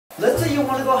Let's say you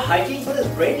want to go hiking, but it's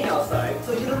raining outside,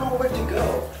 so you don't know where to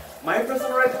go. My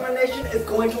personal recommendation is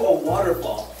going to a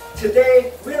waterfall.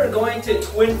 Today, we are going to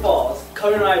Twin Falls.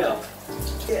 Coming right up.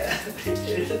 Yeah,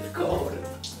 it's cold.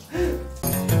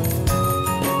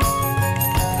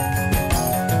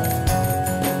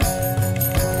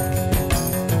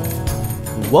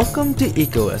 Welcome to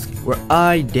EcoEscape, where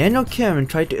I, Daniel Kim,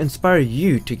 try to inspire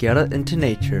you to get out into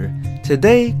nature.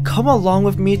 Today, come along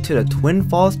with me to the Twin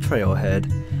Falls trailhead.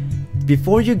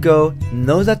 Before you go,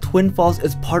 know that Twin Falls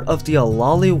is part of the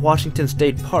Olallie WA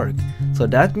State Park, so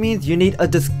that means you need a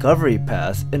Discovery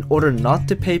Pass in order not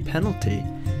to pay penalty.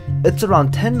 It's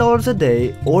around $10 a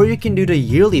day, or you can do the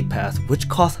yearly pass, which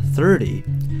costs $30.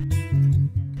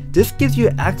 This gives you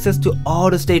access to all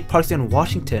the state parks in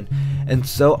Washington, and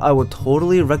so I would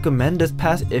totally recommend this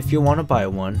pass if you want to buy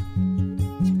one.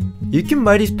 You can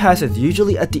buy these passes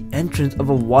usually at the entrance of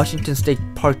a Washington State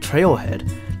Park trailhead.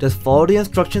 Just follow the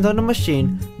instructions on the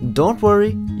machine. Don't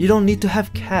worry, you don't need to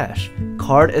have cash.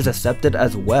 Card is accepted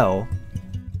as well.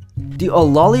 The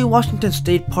Olallie Washington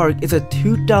State Park is a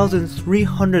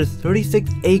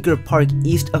 2,336 acre park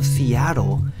east of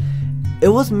Seattle. It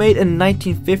was made in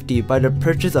 1950 by the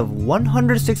purchase of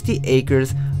 160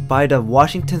 acres by the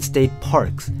Washington State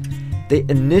Parks. They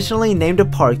initially named the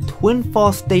park Twin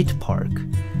Falls State Park,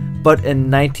 but in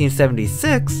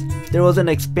 1976 there was an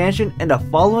expansion, and the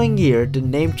following year the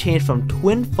name changed from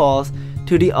Twin Falls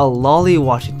to the Olallie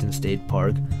Washington State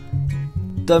Park.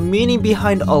 The meaning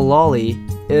behind Olallie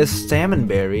is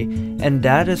Salmonberry, and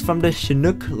that is from the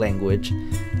Chinook language.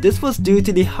 This was due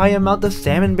to the high amount of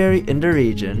salmonberry in the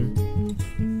region.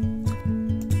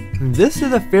 This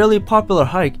is a fairly popular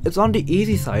hike. It's on the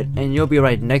easy side, and you'll be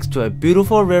right next to a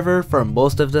beautiful river for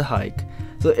most of the hike.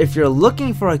 So if you're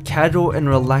looking for a casual and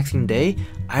relaxing day,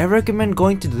 I recommend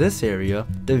going to this area.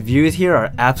 The views here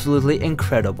are absolutely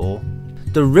incredible.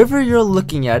 The river you're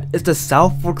looking at is the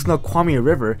South Fork Snoqualmie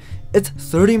River. It's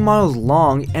 30 miles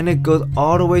long, and it goes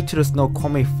all the way to the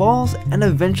Snoqualmie Falls and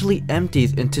eventually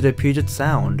empties into the Puget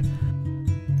Sound.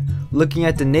 Looking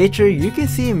at the nature, you can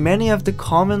see many of the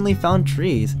commonly found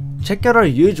trees. Check out our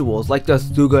usuals like the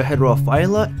Thuja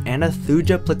heterophylla and the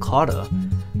Thuja plicata.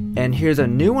 And here's a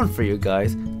new one for you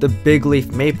guys, the big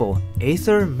leaf maple,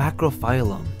 Acer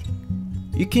macrophyllum.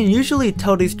 You can usually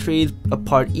tell these trees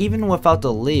apart even without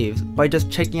the leaves by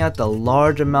just checking out the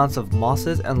large amounts of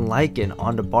mosses and lichen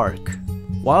on the bark.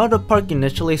 While the park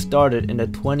initially started in the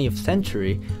 20th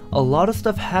century, a lot of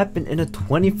stuff happened in the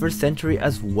 21st century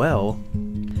as well.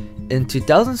 In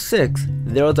 2006,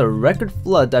 there was a record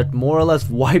flood that more or less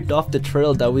wiped off the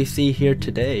trail that we see here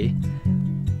today.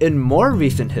 In more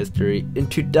recent history, in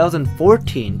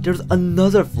 2014, there was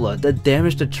another flood that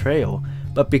damaged the trail,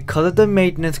 but because of the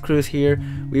maintenance crews here,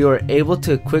 we were able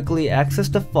to quickly access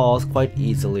the falls quite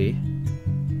easily.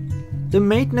 The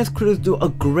maintenance crews do a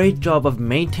great job of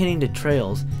maintaining the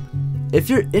trails. If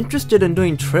you're interested in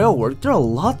doing trail work, there are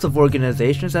lots of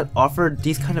organizations that offer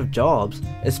these kind of jobs,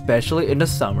 especially in the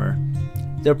summer.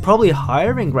 They're probably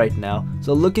hiring right now,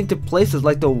 so look into places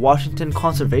like the Washington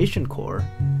Conservation Corps.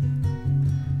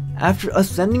 After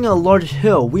ascending a large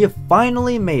hill, we have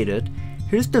finally made it.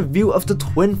 Here's the view of the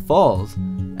Twin Falls.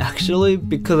 Actually,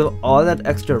 because of all that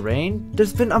extra rain,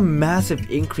 there's been a massive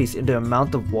increase in the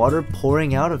amount of water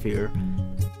pouring out of here.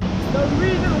 The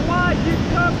reason why you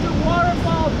come to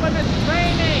waterfalls when it's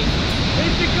raining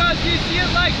is because you see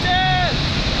it like this.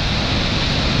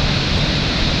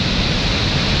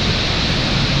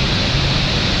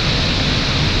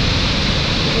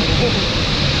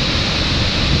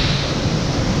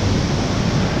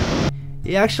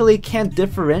 You actually can't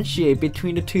differentiate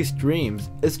between the two streams.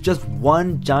 It's just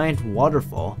one giant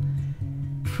waterfall.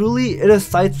 Truly, it is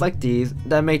sights like these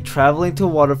that make traveling to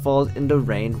waterfalls in the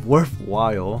rain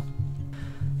worthwhile.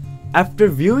 After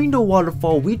viewing the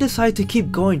waterfall, we decide to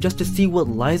keep going just to see what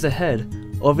lies ahead.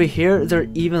 Over here, there are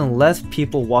even less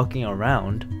people walking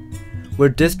around. Where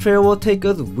this trail will take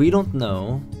us, we don't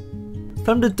know.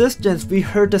 From the distance, we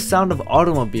heard the sound of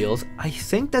automobiles. I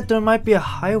think that there might be a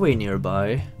highway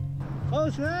nearby. Oh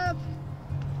snap!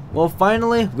 Well,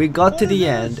 finally, we got to the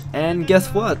end, and guess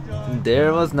what?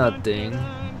 There was nothing.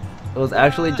 It was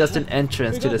actually just an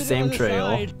entrance to the same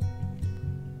trail.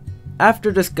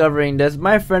 After discovering this,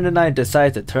 my friend and I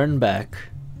decided to turn back.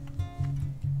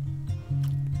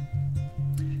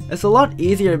 It's a lot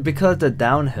easier because of the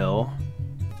downhill.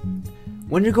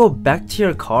 When you go back to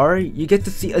your car, you get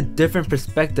to see a different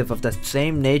perspective of the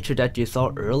same nature that you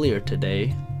saw earlier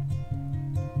today.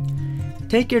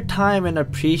 Take your time and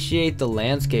appreciate the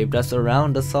landscape that's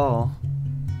around us all.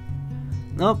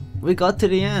 Nope, we got to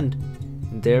the end.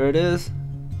 There it is.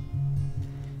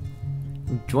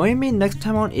 Join me next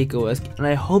time on EcoWhisk, and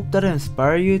I hope that I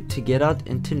inspire you to get out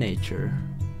into nature.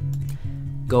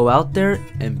 Go out there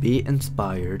and be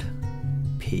inspired.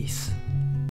 Peace.